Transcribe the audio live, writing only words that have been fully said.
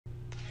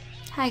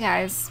Hi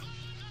guys,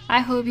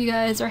 I hope you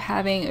guys are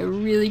having a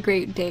really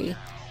great day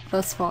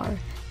thus far,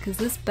 because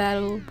this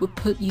battle will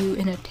put you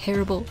in a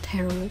terrible,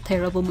 terrible,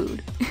 terrible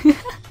mood.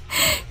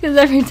 Because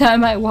every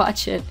time I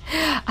watch it,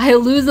 I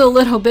lose a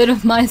little bit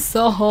of my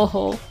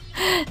soul.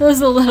 Lose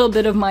a little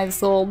bit of my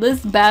soul. This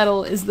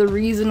battle is the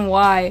reason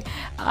why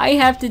I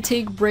have to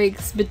take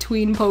breaks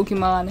between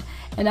Pokemon,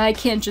 and I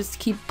can't just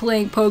keep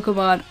playing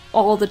Pokemon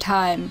all the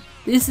time.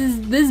 This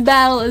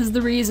battle is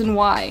the reason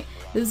why.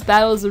 This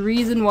battle is the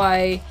reason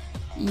why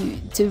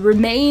to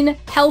remain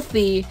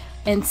healthy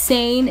and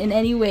sane in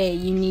any way,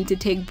 you need to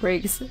take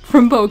breaks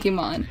from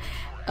Pokemon.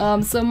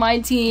 So my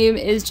team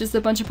is just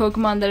a bunch of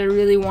Pokemon that I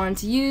really wanted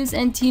to use,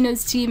 and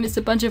Tino's team is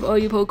a bunch of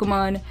OU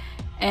Pokemon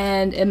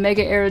and a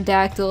Mega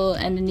Aerodactyl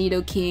and a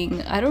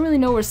Nidoking. I don't really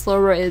know where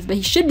Slowbro is, but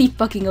he should be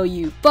fucking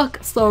OU. Fuck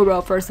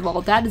Slowbro, first of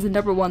all. That is the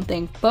 #1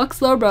 thing. Fuck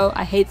Slowbro.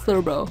 I hate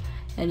Slowbro.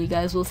 And you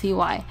guys will see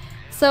why.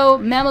 So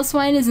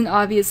Mamoswine is an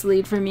obvious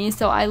lead for me,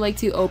 so I like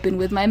to open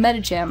with my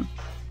Medicham.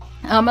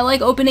 I like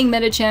opening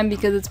Medicham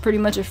because it's pretty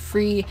much a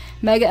free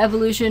Mega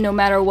Evolution no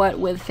matter what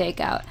with Fake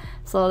Out.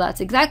 So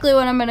that's exactly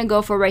what I'm gonna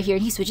go for right here.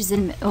 He switches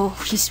in. Oh,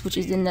 he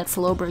switches in that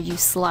Slowbro, you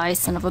sly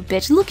son of a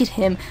bitch. Look at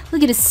him.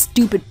 Look at his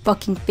stupid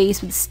fucking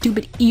face with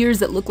stupid ears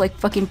that look like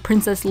fucking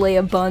Princess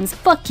Leia buns.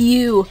 Fuck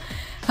you.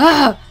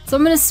 So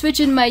I'm gonna switch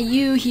in my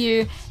U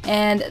here,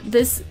 and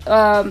this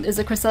is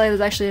a Cresselia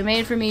that's actually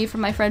made for me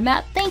from my friend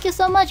Matt. Thank you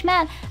so much,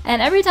 Matt.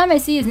 And every time I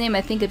see his name, I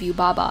think of you,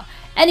 Baba.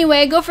 Anyway,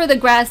 I go for the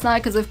Grass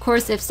Knot because, of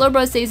course, if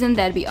Slowbro stays in,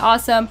 that'd be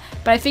awesome.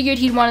 But I figured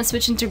he'd want to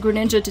switch into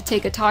Greninja to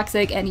take a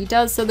Toxic, and he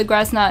does, so the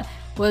Grass Knot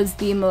was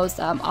the most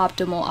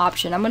optimal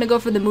option. I'm going to go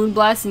for the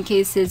Moonblast in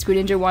case his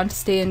Greninja wants to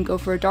stay and go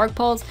for a Dark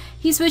Pulse.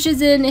 He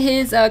switches in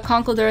his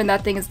Conkeldurr, and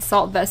that thing is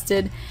Assault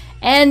Vested.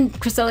 And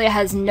Cresselia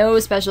has no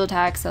special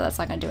attack, so that's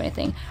not going to do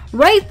anything.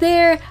 Right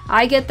there,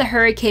 I get the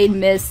Hurricane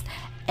Miss,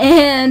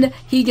 and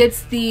he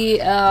gets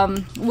the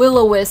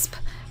Will-O-Wisp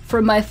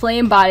from my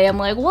Flame Body. I'm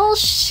like, well,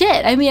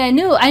 shit. I mean, I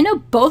know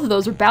both of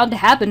those were bound to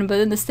happen, but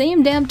in the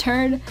same damn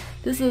turn,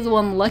 this is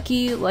one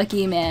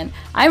lucky man.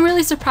 I'm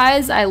really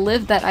surprised I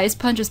lived that Ice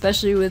Punch,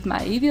 especially with my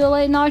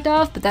Eviolite knocked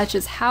off, but that's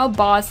just how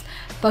boss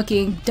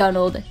fucking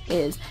Donald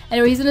is.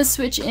 Anyway, he's gonna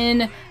switch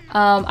in.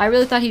 I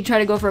really thought he'd try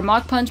to go for a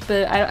Mach Punch,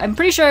 but I'm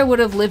pretty sure I would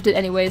have lived it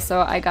anyway,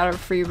 so I got a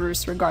free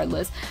roost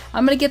regardless.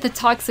 I'm gonna get the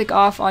Toxic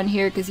off on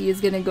here because he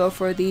is gonna go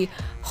for the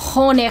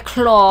Honey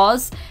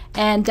Claws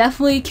and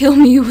definitely kill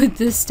me with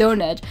this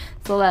Stone Edge.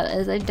 So that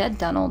is a dead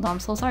Donald. I'm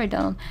so sorry,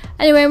 Donald.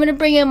 Anyway, I'm gonna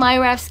bring in my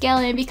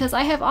Rapscallion because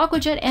I have Aqua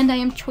Jet and I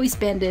am Choice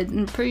Banded.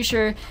 I'm pretty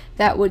sure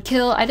that would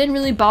kill. I didn't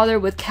really bother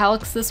with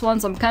Calyx this one,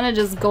 so I'm kind of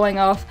just going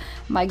off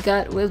my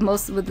gut with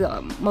most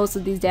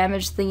of these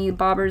damage thingy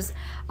bobbers.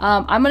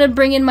 I'm gonna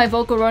bring in my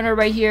Volcarona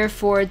right here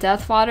for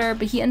Death Fodder,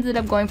 but he ended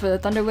up going for the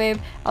Thunder Wave.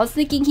 I was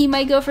thinking he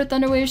might go for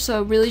Thunder Wave, so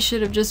I really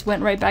should have just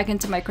went right back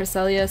into my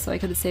Cresselia so I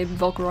could have saved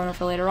Volcarona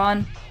for later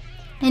on.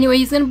 Anyway,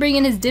 he's going to bring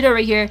in his Ditto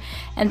right here,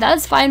 and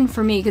that's fine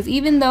for me, because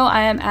even though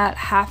I am at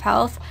half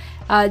health,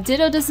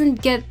 Ditto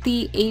doesn't get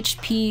the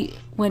HP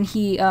when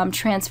he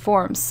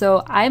transforms,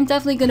 so I'm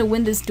definitely going to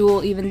win this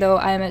duel even though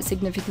I am at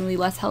significantly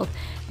less health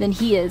than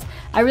he is.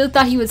 I really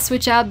thought he would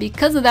switch out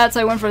because of that,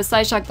 so I went for a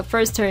Side Shock the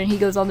first turn. He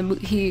goes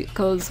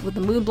with the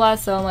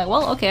Moonblast, so I'm like,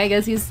 well, okay, I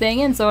guess he's staying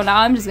in, so now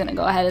I'm just going to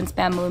go ahead and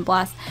spam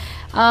Moonblast.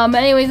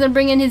 Anyways, I'm gonna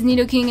bring in his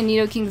Nidoking, and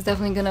Nidoking's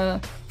definitely gonna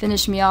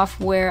finish me off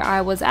where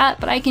I was at,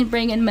 but I can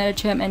bring in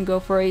Medicham and go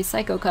for a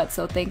Psycho Cut,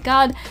 so thank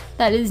God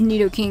that is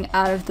Nidoking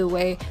out of the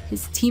way.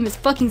 His team is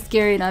fucking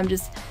scary, and I'm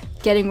just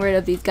getting rid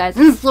of these guys.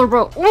 And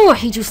Slowbro, oh, I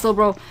hate you,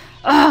 Slowbro.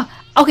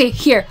 Okay,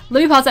 here, let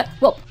me pause that.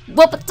 Well,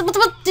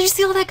 did you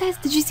see all that, guys?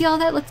 Did you see all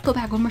that? Let's go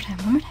back one more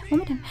time.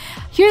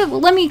 Here,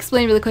 let me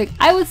explain really quick.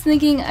 I was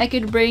thinking I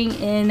could bring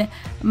in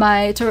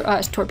my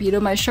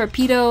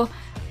Sharpedo,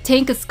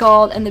 tank a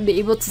Scald, and then be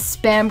able to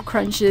spam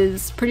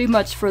crunches pretty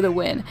much for the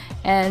win.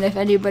 And if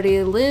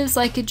anybody lives,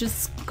 I could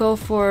just go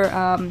for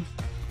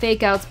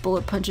Fake Outs,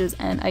 Bullet Punches,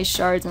 and Ice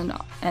Shards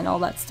and all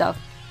that stuff.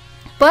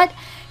 But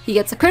he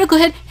gets a critical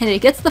hit, and he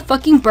gets the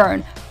fucking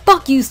burn.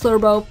 Fuck you,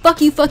 Slowbro. Fuck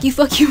you, fuck you,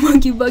 fuck you,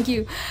 fuck you, fuck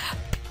you.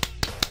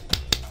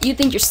 You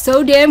think you're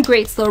so damn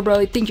great,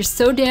 Slowbro. You think you're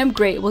so damn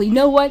great. Well, you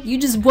know what? You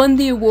just won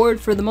the award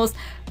for the most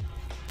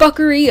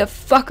fuckery of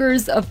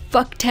fuckers of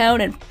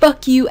Fucktown, and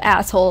fuck you,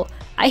 asshole.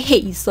 I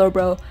hate you,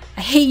 Slowbro.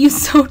 I hate you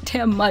so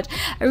damn much.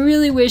 I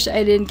really wish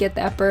I didn't get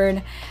that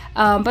burn.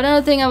 But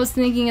another thing I was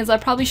thinking is I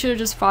probably should have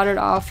just foddered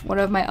off one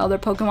of my other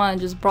Pokemon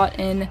and just brought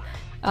in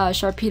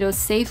Sharpedo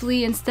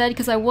safely instead,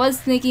 because I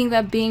was thinking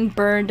that being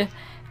burned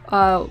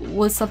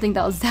was something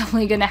that was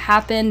definitely going to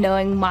happen,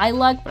 knowing my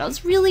luck, but I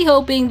was really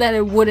hoping that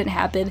it wouldn't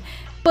happen.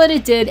 But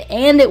it did,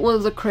 and it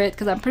was a crit,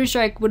 because I'm pretty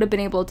sure I would have been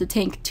able to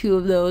tank 2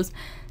 of those.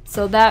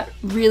 So that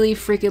really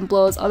freaking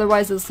blows.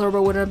 Otherwise, the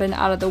Slowbro would have been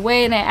out of the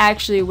way, and I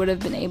actually would have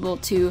been able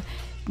to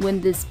win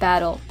this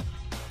battle.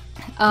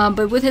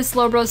 But with his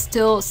Slowbro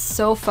still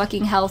so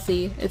fucking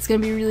healthy, it's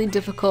going to be really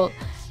difficult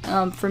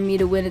for me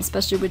to win,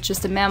 especially with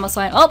just a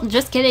Mamoswine. Oh,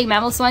 just kidding,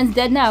 Mamoswine's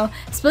dead now.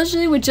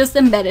 Especially with just a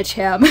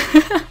Medicham.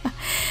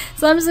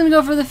 So I'm just gonna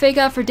go for the fake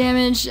out for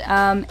damage,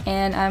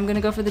 and I'm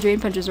gonna go for the drain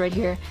punches right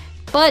here.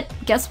 But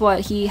guess what?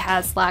 He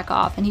has slack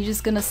off, and he's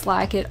just gonna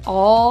slack it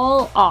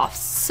all off.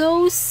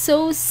 So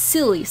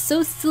silly,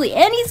 so silly.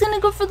 And he's gonna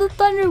go for the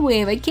thunder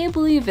wave. I can't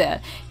believe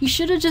it. He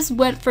should have just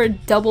went for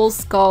double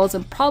skulls,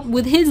 and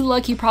with his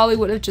luck, he probably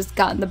would have just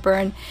gotten the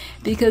burn,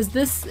 because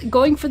this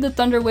going for the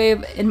thunder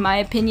wave, in my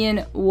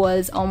opinion,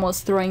 was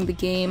almost throwing the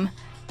game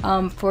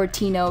for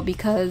Tino,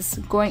 because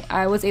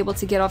I was able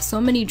to get off so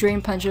many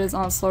drain punches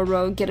on slow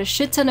road, get a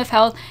shit ton of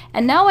health,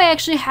 and now I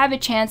actually have a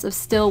chance of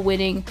still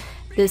winning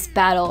this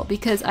battle,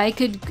 because I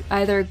could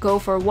either go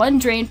for one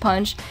drain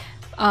punch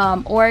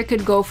or I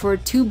could go for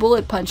 2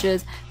 bullet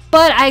punches,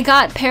 but I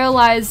got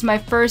paralyzed my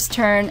first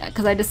turn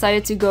because I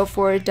decided to go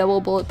for double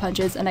bullet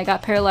punches, and I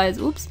got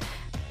paralyzed, oops,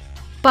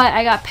 but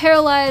I got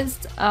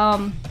paralyzed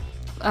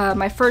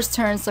my first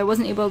turn, so I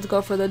wasn't able to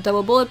go for the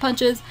double bullet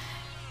punches.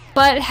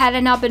 But had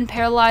I not been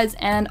paralyzed,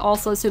 and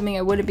also assuming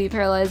I wouldn't be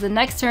paralyzed the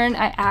next turn,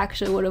 I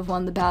actually would have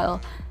won the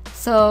battle.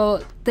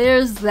 So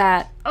there's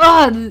that.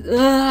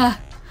 Freaking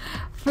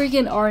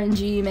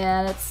RNG,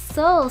 man. It's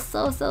so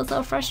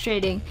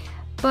frustrating.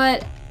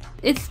 But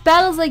it's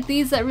battles like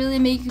these that really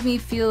make me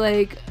feel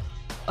like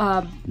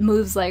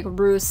moves like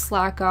roost,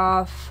 slack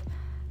off,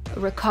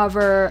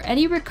 recover,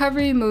 any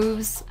recovery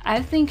moves, I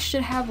think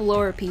should have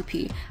lower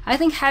PP. I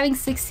think having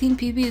 16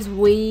 PP is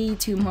way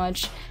too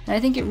much, and I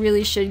think it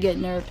really should get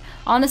nerfed.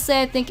 Honestly,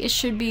 I think it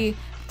should be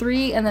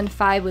 3 and then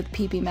 5 with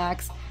PP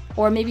max,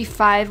 or maybe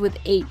 5 with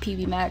 8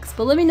 PP max.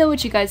 But let me know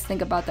what you guys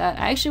think about that.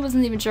 I actually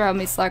wasn't even sure how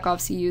many slack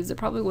offs he used. It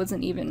probably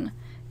wasn't even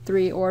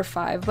 3 or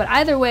 5. But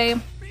either way,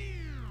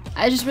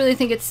 I just really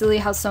think it's silly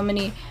how so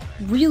many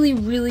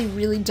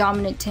really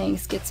dominant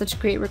tanks get such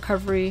great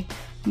recovery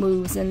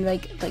moves, and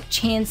like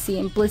Chansey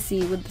and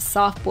Blissey with the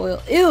soft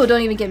boil. Ew,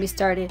 don't even get me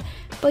started.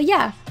 But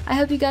yeah, I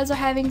hope you guys are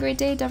having a great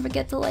day. Don't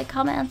forget to like,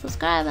 comment, and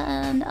subscribe,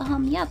 and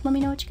yeah, let me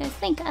know what you guys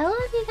think. I love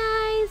you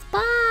guys.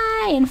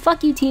 Bye. And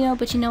fuck you, Tino,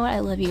 but you know what? I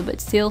love you,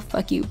 but still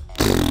fuck you.